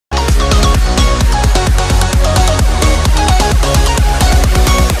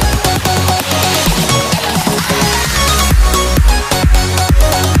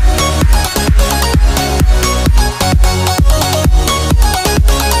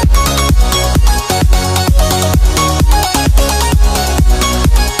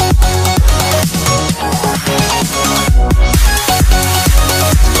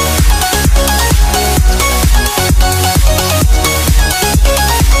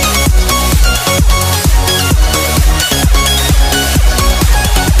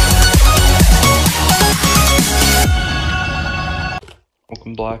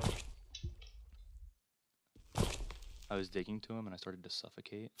block. I was digging to him and I started to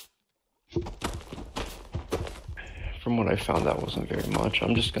suffocate. From what I found, that wasn't very much.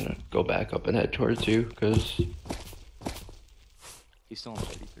 I'm just gonna go back up and head towards you, because... He's still in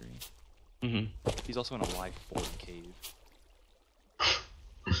 33. Mm-hmm. He's also in a Y4 cave.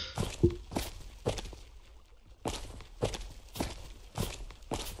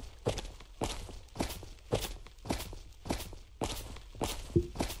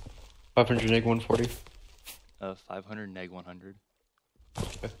 $500 neg 140. 500 neg 100.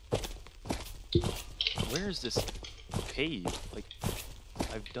 Okay. Where is this cave? Like,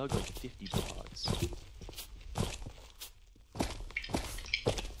 I've dug like 50 blocks.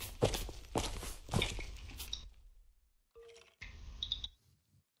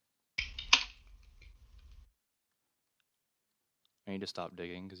 I need to stop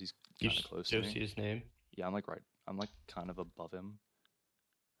digging because he's kind of close to You me. see his name? Yeah, I'm like kind of above him.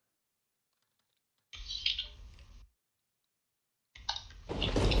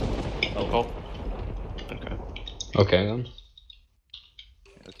 Oh. Okay. Okay then.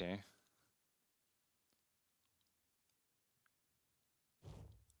 Okay.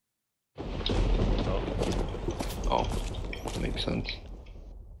 Oh. That makes sense.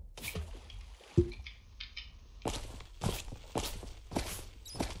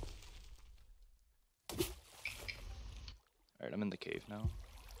 Alright, I'm in the cave now.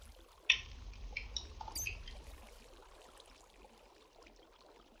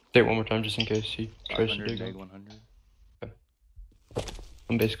 Say it one more time just in case he tries to 500 dig neg up. 100.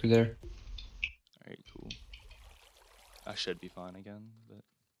 I'm basically there. Alright, cool. I should be fine again, but...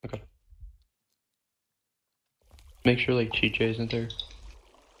 Okay. Make sure like Cheat J isn't there.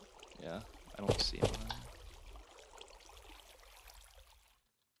 Yeah, I don't see him.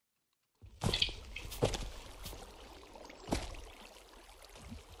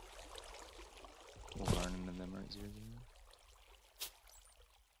 We'll learn into them right 0-0.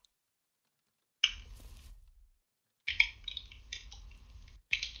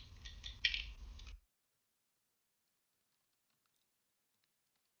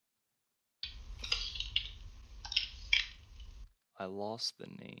 I lost the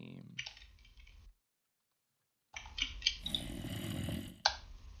name.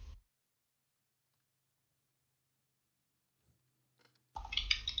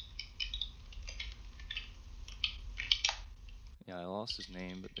 Yeah, I lost his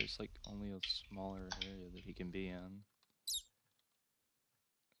name, but there's like only a smaller area that he can be in.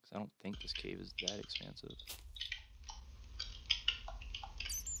 Because I don't think this cave is that expansive.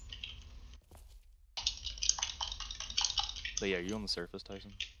 But yeah, are you on the surface,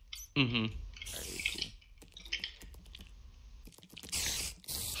 Tyson? Mm-hmm. Alright, cool.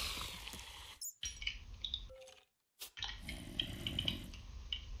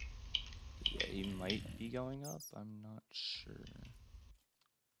 Yeah, he might be going up, I'm not sure.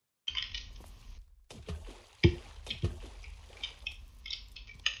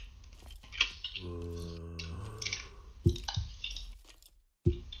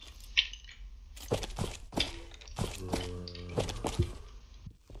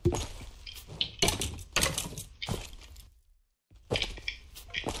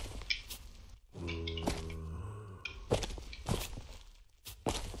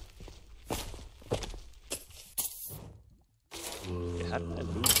 Yeah, how did that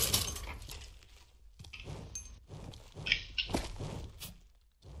move?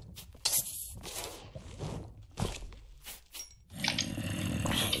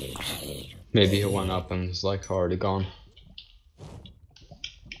 Maybe he went up and is like already gone.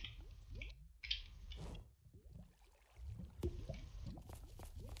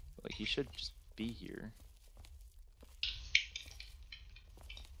 Like, he should just be here.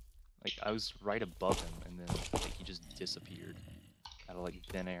 Like, I was right above him, and then, like, he just disappeared out of, like,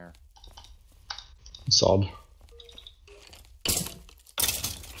 thin air. Sob.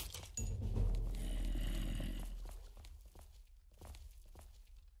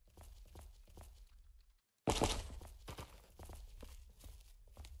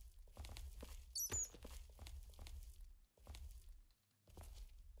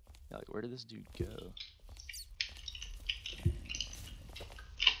 Yeah, like, where did this dude go?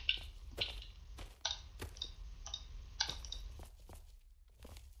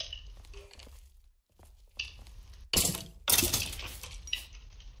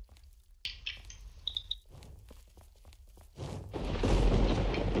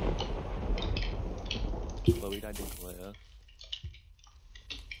 Chloe died to Glea.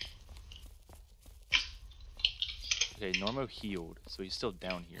 Okay, Normo healed, so he's still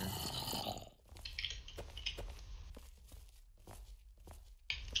down here.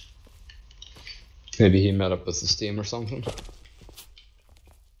 Maybe he met up with the Steam or something.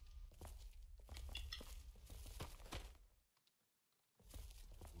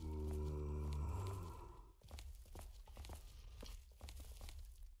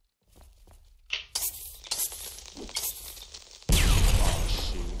 Oh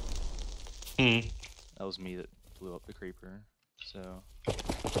shoot. Hmm. That was me that blew up the creeper. So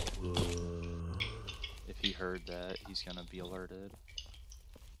if he heard that, he's gonna be alerted.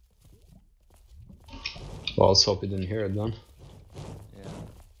 Well, let's hope he didn't hear it then. Yeah.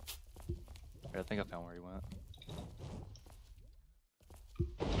 Alright, I think I found where he went.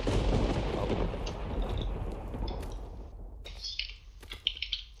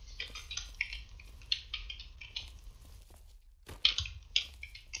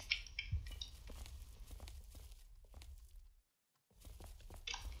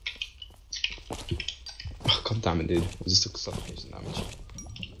 Oh, God damn it, dude. I just took suffocation damage.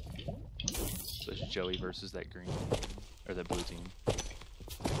 So it's Joey versus that green team, or that blue team.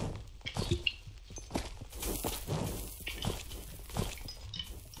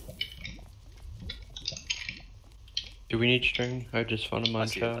 Do we need string? I just found him I on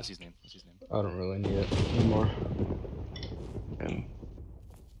see it, chat. that's his name. That's his name. I don't really need it anymore.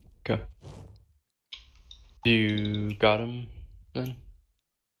 Okay. You got him then?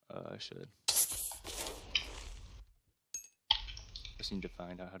 I should. Just need to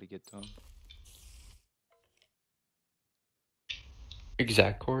find out how to get to him.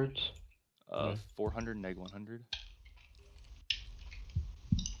 Exact chords? 400 neg 100.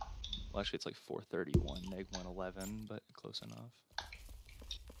 Well, actually, it's like 431 neg 111, but close enough.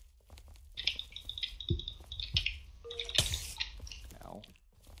 Ow.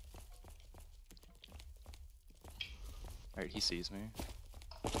 Alright, he sees me.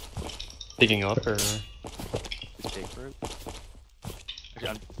 Digging up or? Just dig for it.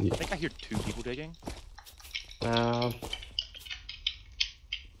 Actually, I think I hear 2 people digging.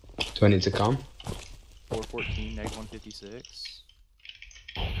 Do I need to come? 414 neg 156.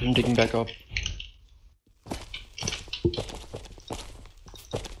 I'm digging back up.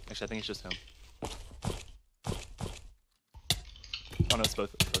 Actually, I think it's just him. Oh no, it's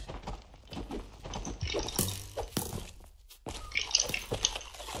both. It's both.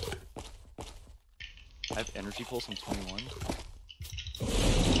 I have energy pulse on 21.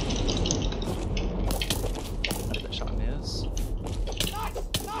 How did that shot miss?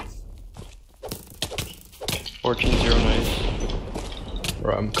 14-0, nice.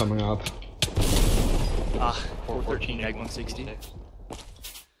 Right, I'm coming up. Ah, 413 neg 160.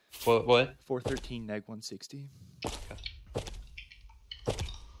 What? 413 neg 160. Okay.